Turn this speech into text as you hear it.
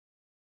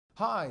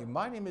Hi,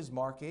 my name is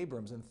Mark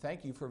Abrams and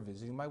thank you for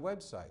visiting my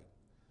website.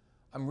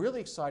 I'm really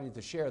excited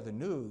to share the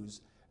news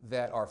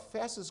that our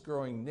fastest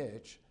growing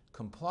niche,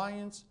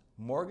 compliance,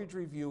 mortgage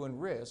review and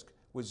risk,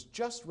 was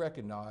just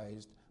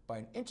recognized by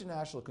an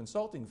international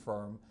consulting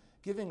firm,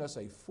 giving us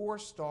a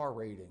 4-star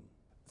rating.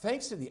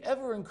 Thanks to the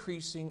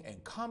ever-increasing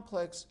and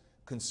complex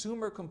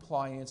consumer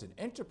compliance and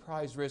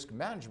enterprise risk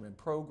management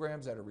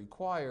programs that are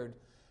required,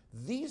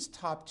 these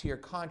top-tier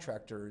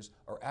contractors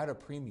are at a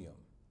premium.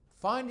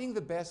 Finding the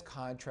best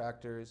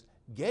contractors,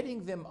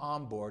 getting them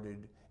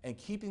onboarded, and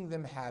keeping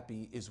them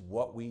happy is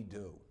what we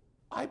do.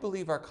 I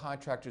believe our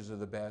contractors are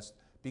the best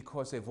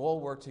because they've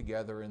all worked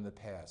together in the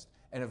past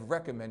and have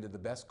recommended the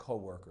best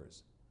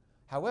coworkers.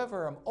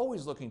 However, I'm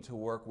always looking to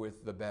work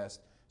with the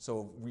best,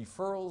 so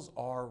referrals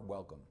are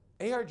welcome.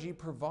 ARG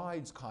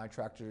provides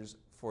contractors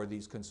for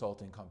these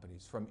consulting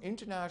companies, from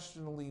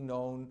internationally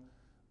known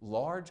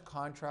large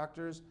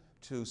contractors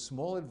to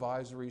small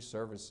advisory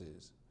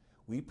services.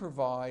 We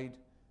provide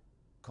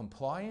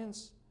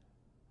compliance,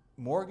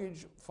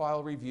 mortgage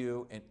file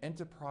review, and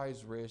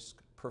enterprise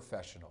risk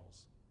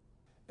professionals.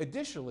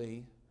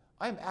 Additionally,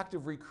 I am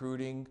active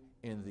recruiting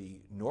in the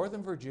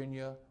Northern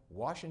Virginia,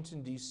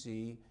 Washington,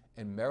 D.C.,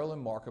 and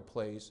Maryland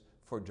marketplace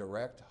for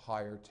direct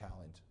hire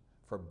talent,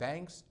 for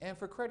banks and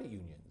for credit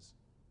unions.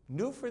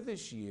 New for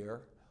this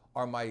year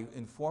are my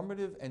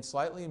informative and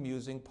slightly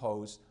amusing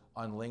posts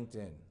on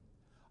LinkedIn.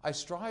 I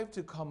strive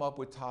to come up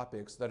with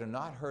topics that are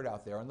not heard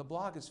out there on the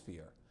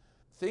blogosphere.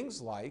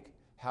 Things like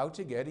how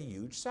to get a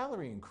huge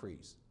salary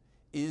increase.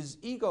 Is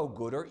ego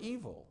good or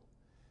evil?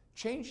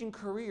 Changing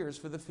careers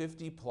for the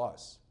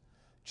 50+.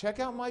 Check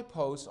out my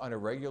posts on a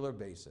regular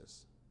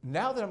basis.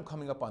 Now that I'm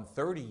coming up on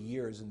 30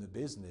 years in the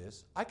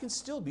business, I can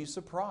still be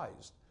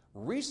surprised.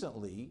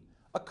 Recently,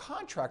 a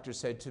contractor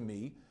said to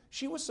me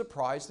she was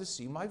surprised to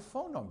see my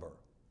phone number.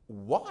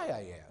 Why,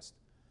 I asked.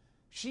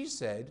 She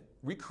said,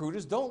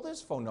 recruiters don't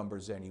list phone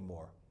numbers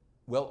anymore.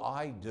 Well,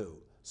 I do.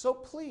 So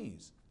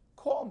please,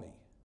 call me.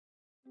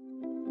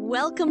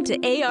 Welcome to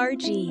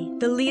ARG,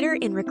 the leader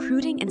in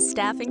recruiting and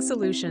staffing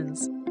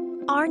solutions.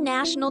 Our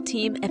national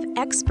team of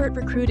expert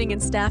recruiting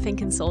and staffing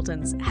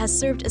consultants has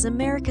served as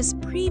America's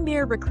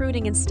premier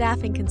recruiting and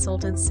staffing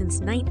consultant since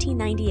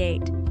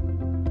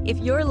 1998. If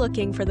you're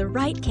looking for the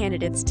right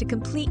candidates to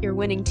complete your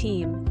winning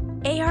team,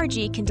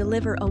 ARG can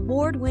deliver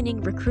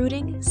award-winning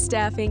recruiting,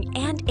 staffing,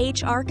 and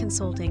HR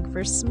consulting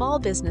for small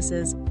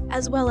businesses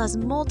as well as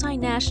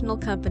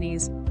multinational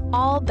companies,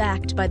 all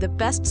backed by the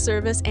best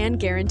service and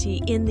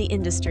guarantee in the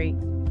industry.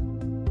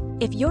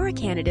 If you're a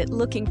candidate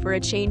looking for a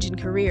change in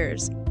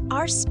careers,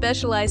 our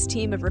specialized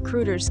team of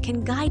recruiters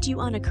can guide you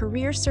on a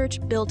career search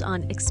built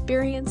on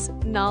experience,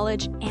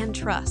 knowledge, and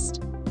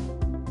trust.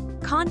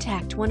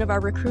 Contact one of our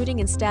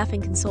recruiting and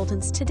staffing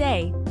consultants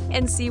today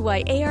and see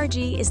why ARG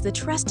is the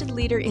trusted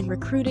leader in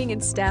recruiting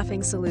and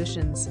staffing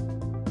solutions.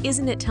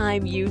 Isn't it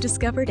time you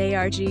discovered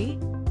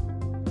ARG?